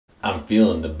I'm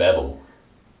feeling the bevel.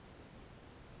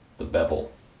 The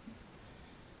bevel.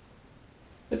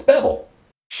 It's bevel.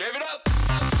 Shave it up!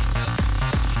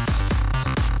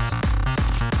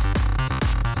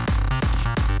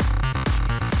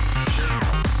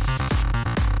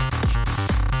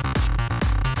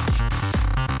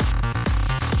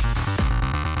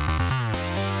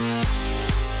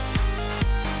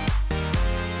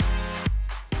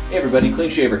 Hey everybody, Clean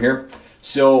Shaver here.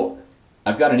 So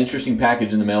I've got an interesting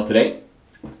package in the mail today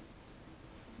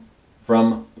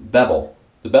from Bevel,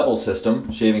 the Bevel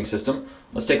system, shaving system.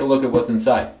 Let's take a look at what's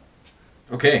inside.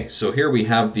 Okay, so here we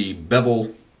have the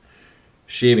Bevel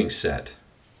shaving set.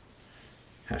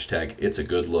 Hashtag it's a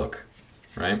good look,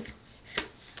 right?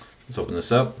 Let's open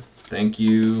this up. Thank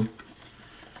you.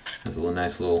 Has a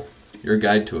nice little, your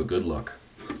guide to a good look,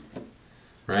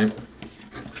 right?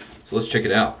 So let's check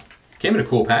it out. Came in a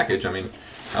cool package. I mean,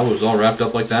 I was all wrapped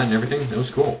up like that and everything. It was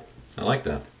cool. I like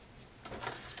that.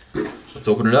 Let's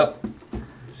open it up.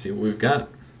 See what we've got.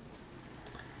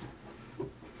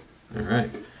 All right.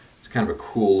 It's kind of a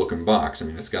cool looking box. I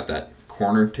mean, it's got that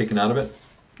corner taken out of it.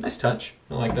 Nice touch.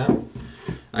 I like that.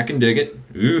 I can dig it.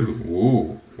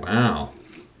 Ooh, wow.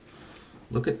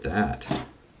 Look at that.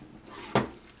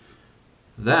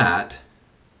 That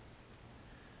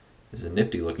is a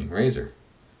nifty looking razor.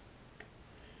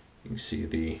 You can see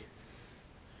the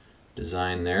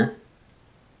design there.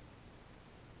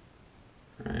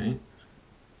 All right.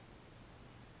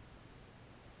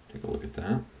 Take a look at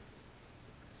that.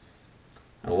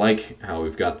 I like how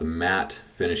we've got the matte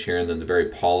finish here and then the very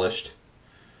polished,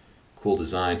 cool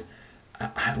design.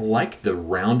 I like the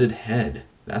rounded head.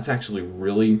 That's actually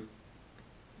really,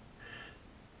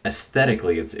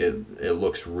 aesthetically, it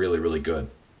looks really, really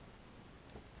good.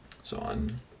 So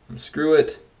unscrew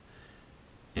it.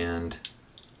 And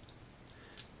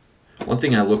one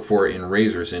thing I look for in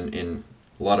razors, in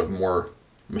a lot of more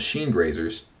machined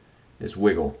razors, is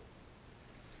wiggle.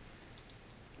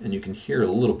 And you can hear a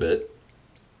little bit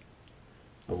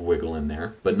of wiggle in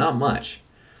there, but not much.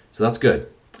 So that's good.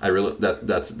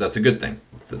 That's a good thing,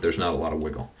 that there's not a lot of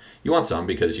wiggle. You want some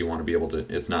because you want to be able to,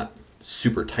 it's not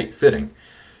super tight fitting,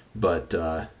 but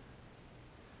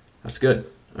that's good.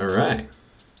 All right.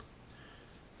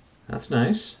 That's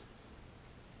nice.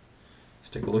 Let's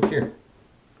take a look here.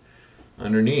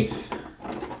 Underneath,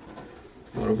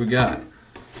 what have we got?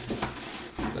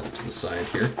 Put that to the side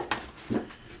here.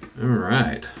 All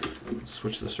right, let's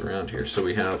switch this around here. So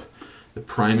we have the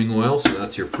priming oil, so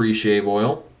that's your pre-shave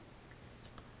oil.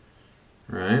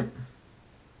 All right.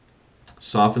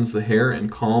 Softens the hair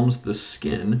and calms the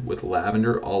skin with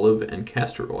lavender, olive, and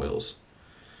castor oils.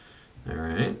 All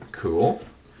right, cool.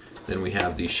 Then we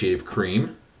have the shave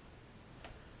cream.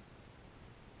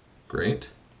 Great.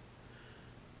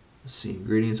 Let's see,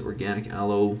 ingredients: organic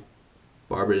aloe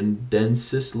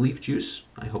barbadensis leaf juice.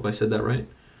 I hope I said that right.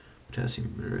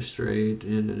 Potassium myristrate.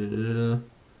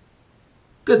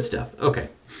 Good stuff. Okay.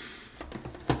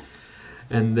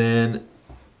 And then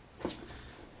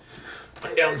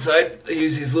on the downside, I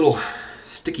use these little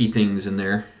sticky things in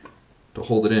there to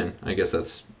hold it in. I guess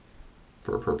that's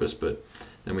for a purpose, but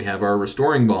then we have our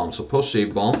restoring balm, so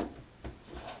post-shave balm.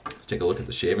 Let's take a look at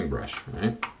the shaving brush,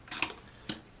 right?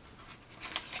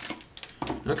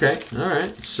 Okay, all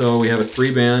right. So we have a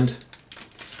 3-band.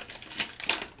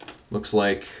 Looks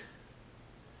like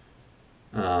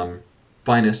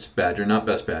finest badger, not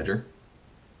best badger.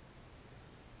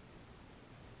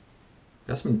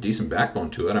 Got some decent backbone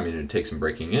to it. I mean, it takes some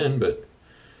breaking in, but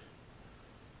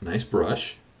nice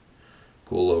brush.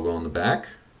 Cool logo on the back.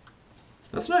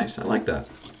 That's nice. I like that.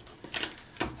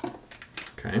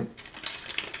 Okay.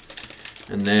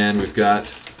 And then we've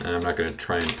got, I'm not going to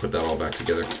try and put that all back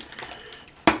together.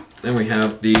 Then we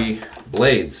have the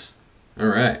blades. All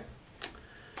right.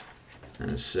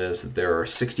 And it says that there are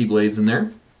 60 blades in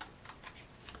there.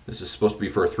 This is supposed to be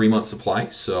for a 3-month supply,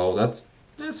 so that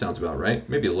sounds about right.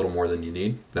 Maybe a little more than you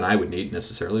need, than I would need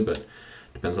necessarily, but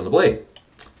depends on the blade.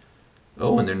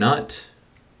 Oh, and they're not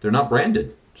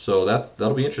branded, so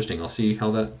that'll be interesting. I'll see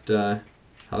how that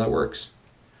works.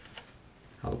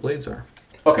 How the blades are.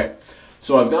 Okay,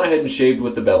 so I've gone ahead and shaved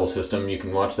with the Bevel system. You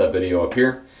can watch that video up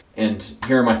here. And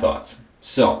here are my thoughts.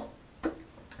 So,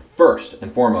 first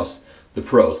and foremost, the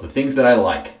pros, the things that I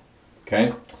like.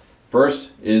 Okay?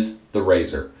 First is the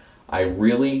razor. I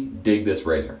really dig this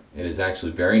razor. It is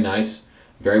actually very nice,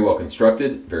 very well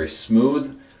constructed, very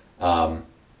smooth,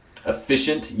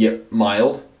 efficient yet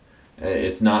mild.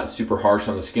 It's not super harsh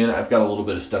on the skin. I've got a little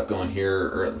bit of stuff going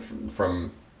here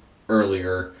from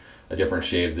earlier, a different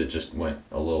shave that just went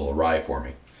a little awry for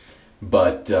me.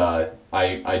 But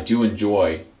I do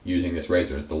enjoy using this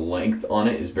razor. The length on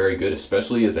it is very good,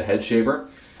 especially as a head shaver.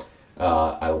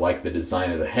 I like the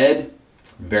design of the head.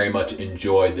 Very much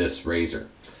enjoy this razor.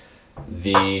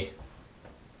 The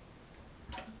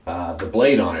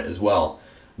blade on it as well.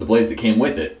 The blades that came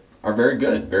with it are very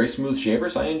good. Very smooth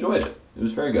shavers. I enjoyed it. It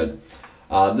was very good.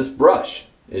 This brush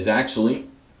is actually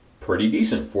pretty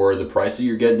decent for the price that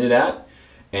you're getting it at.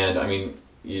 And I mean,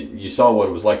 you saw what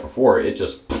it was like before. It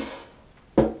just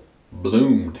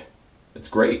bloomed. It's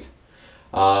great.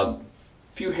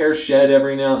 Few hairs shed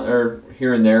every now or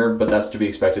here and there, but that's to be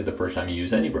expected the first time you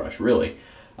use any brush, really.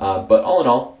 But all in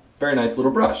all, very nice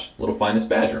little brush, little finest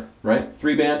badger, right?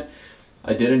 3-band.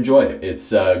 I did enjoy it.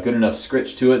 It's good enough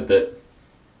scritch to it that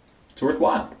it's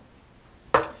worthwhile.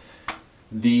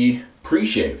 The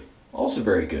pre-shave, also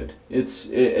very good.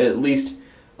 It's at least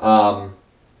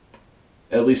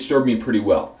served me pretty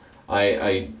well.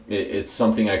 It's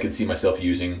something I could see myself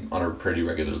using on a pretty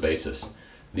regular basis.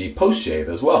 The post-shave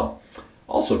as well,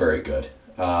 also very good.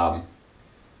 I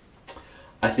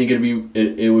think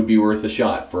it would be worth a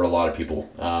shot for a lot of people.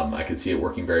 I could see it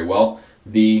working very well.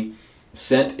 The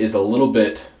scent is a little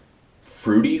bit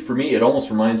fruity for me. It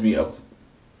almost reminds me of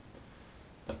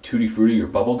like Tutti Frutti or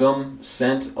bubblegum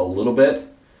scent a little bit.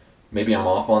 Maybe I'm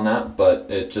off on that, but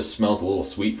it just smells a little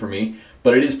sweet for me.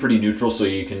 But it is pretty neutral, so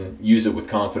you can use it with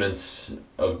confidence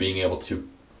of being able to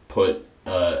put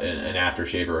an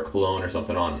aftershave or a cologne or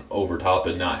something on over top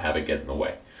and not have it get in the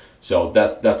way. So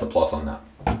that's a plus on that.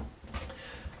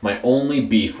 My only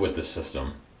beef with the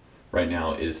system right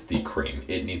now is the cream.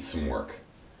 It needs some work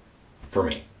for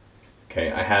me.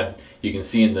 Okay, you can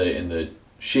see in the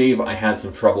shave I had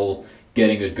some trouble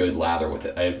getting a good lather with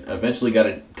it. I eventually got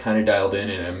it kind of dialed in,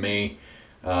 and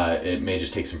it may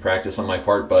just take some practice on my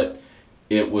part, but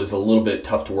it was a little bit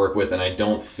tough to work with, and I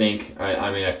don't think,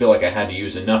 I feel like I had to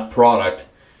use enough product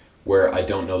where I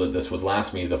don't know that this would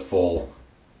last me the full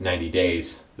 90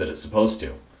 days that it's supposed to,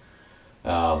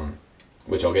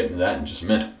 which I'll get into that in just a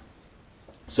minute.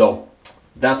 So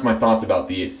that's my thoughts about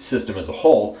the system as a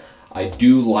whole. I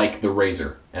do like the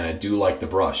razor, and I do like the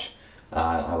brush.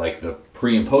 I like the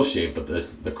pre and post shave, but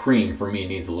the cream for me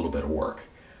needs a little bit of work.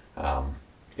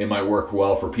 It might work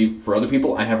well for other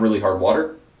people. I have really hard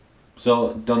water,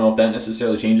 so don't know if that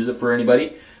necessarily changes it for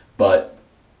anybody, but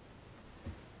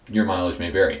your mileage may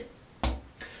vary.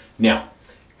 Now,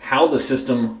 how the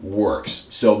system works.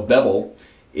 So Bevel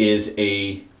is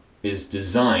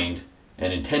designed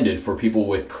and intended for people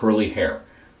with curly hair,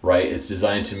 right? It's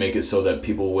designed to make it so that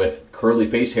people with curly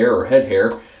face hair or head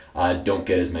hair don't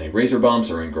get as many razor bumps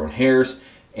or ingrown hairs.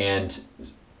 And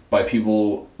by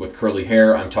people with curly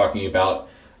hair, I'm talking about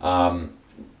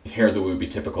hair that would be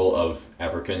typical of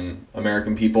African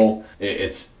American people.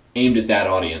 It's aimed at that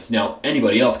audience. Now,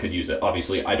 anybody else could use it.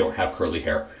 Obviously, I don't have curly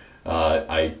hair.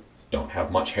 I don't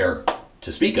have much hair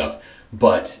to speak of,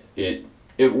 but it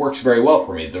works very well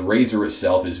for me. The razor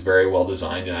itself is very well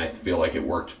designed, and I feel like it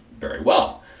worked very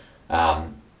well.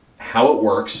 How it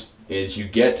works is you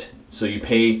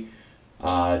pay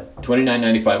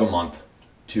 $29.95 a month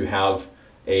to have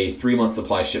a 3-month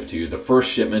supply shipped to you. The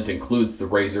first shipment includes the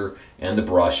razor and the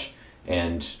brush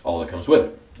and all that comes with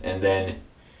it. And then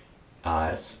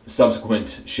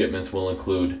subsequent shipments will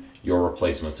include your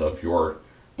replacements of your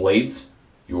blades,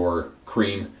 your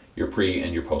cream, your pre,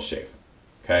 and your post shave.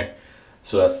 Okay,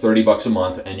 so that's $30 a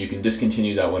month, and you can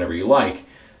discontinue that whenever you like.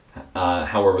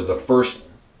 However,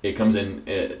 it comes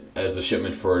in as a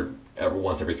shipment for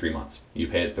once every 3 months. You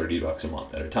pay it $30 a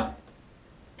month at a time.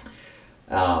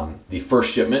 The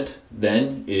first shipment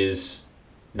then is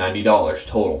 $90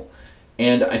 total,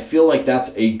 and I feel like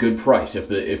that's a good price if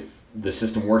the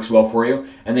system works well for you.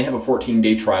 And they have a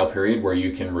 14-day trial period where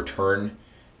you can return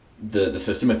the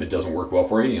system if it doesn't work well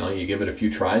for you. You know, you give it a few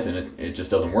tries and it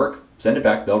just doesn't work. Send it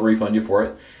back. They'll refund you for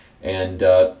it, and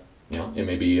it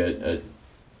may be it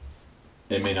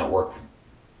may not work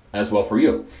as well for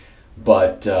you,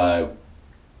 but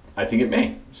I think it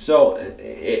may. So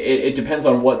it depends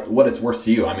on what it's worth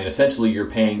to you. I mean, essentially, you're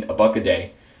paying $1 a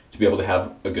day to be able to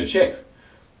have a good shave.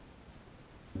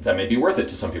 That may be worth it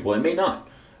to some people. It may not.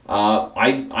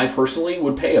 I personally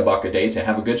would pay $1 a day to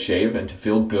have a good shave and to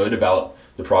feel good about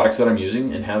the products that I'm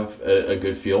using and have a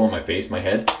good feel on my face, my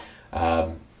head.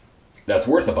 That's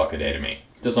worth $1 a day to me.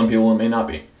 To some people, it may not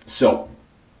be. So,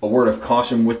 a word of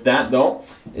caution with that, though,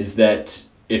 is that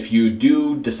if you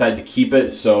do decide to keep it,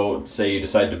 so say you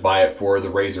decide to buy it for the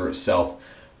razor itself,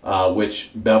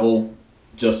 which Bevel,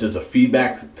 just as a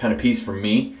feedback kind of piece from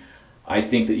me, I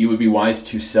think that you would be wise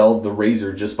to sell the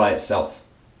razor just by itself.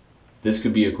 This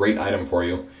could be a great item for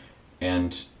you,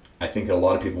 and I think that a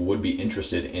lot of people would be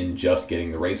interested in just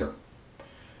getting the razor.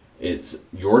 It's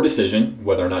your decision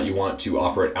whether or not you want to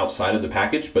offer it outside of the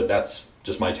package, but that's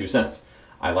just my 2 cents.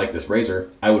 I like this razor.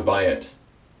 I would buy it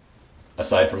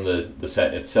aside from the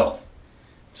set itself.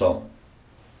 So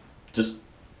just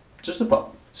a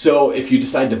thought. So if you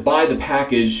decide to buy the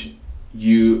package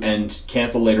and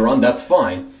cancel later on, that's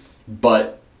fine.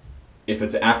 But if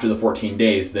it's after the 14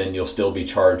 days, then you'll still be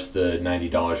charged the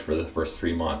 $90 for the first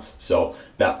 3 months. So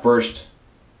that first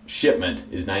shipment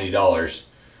is $90,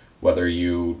 whether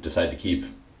you decide to keep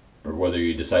or whether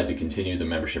you decide to continue the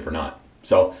membership or not.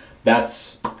 So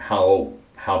that's how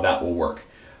that will work.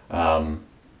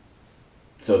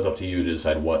 So it's up to you to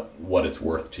decide what it's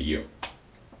worth to you.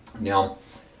 Now,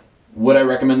 would I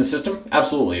recommend the system?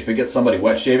 Absolutely. If it gets somebody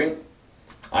wet shaving,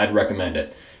 I'd recommend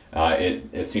it.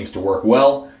 It seems to work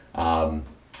well, and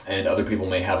other people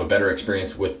may have a better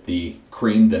experience with the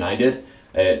cream than I did.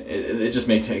 It just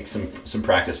may take some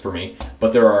practice for me,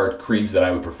 but there are creams that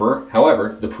I would prefer.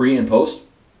 However, the pre and post,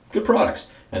 good products,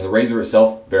 and the razor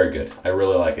itself, very good. I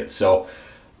really like it. So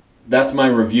that's my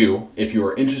review. If you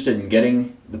are interested in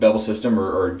getting the Bevel system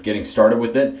or getting started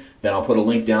with it, then I'll put a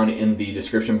link down in the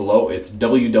description below. It's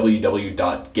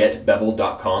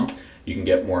www.getbevel.com. You can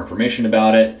get more information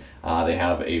about it. They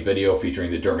have a video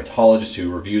featuring the dermatologist who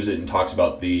reviews it and talks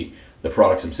about the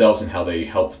products themselves and how they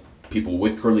help people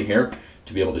with curly hair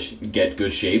to be able to get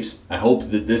good shaves. I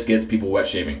hope that this gets people wet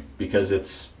shaving because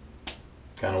it's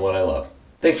kind of what I love.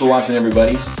 Thanks for watching,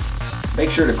 everybody. Make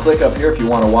sure to click up here if you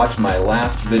want to watch my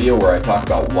last video where I talk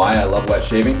about why I love wet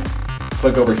shaving.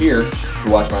 Click over here to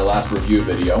watch my last review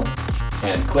video,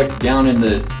 and click down in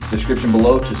the description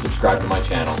below to subscribe to my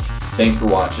channel. Thanks for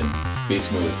watching. Be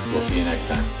smooth. We'll see you next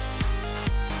time.